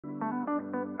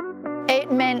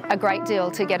It meant a great deal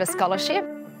to get a scholarship.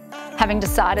 Having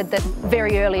decided that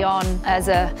very early on as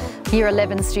a Year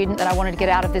 11 student that I wanted to get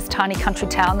out of this tiny country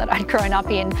town that I'd grown up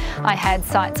in, I had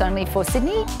sights only for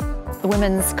Sydney. The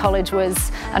Women's College was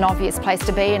an obvious place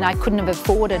to be, and I couldn't have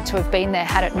afforded to have been there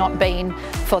had it not been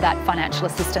for that financial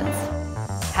assistance.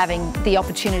 Having the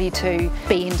opportunity to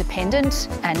be independent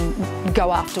and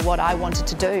go after what I wanted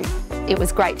to do. It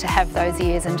was great to have those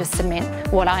years and just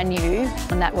cement what I knew,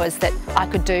 and that was that I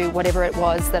could do whatever it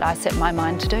was that I set my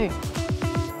mind to do.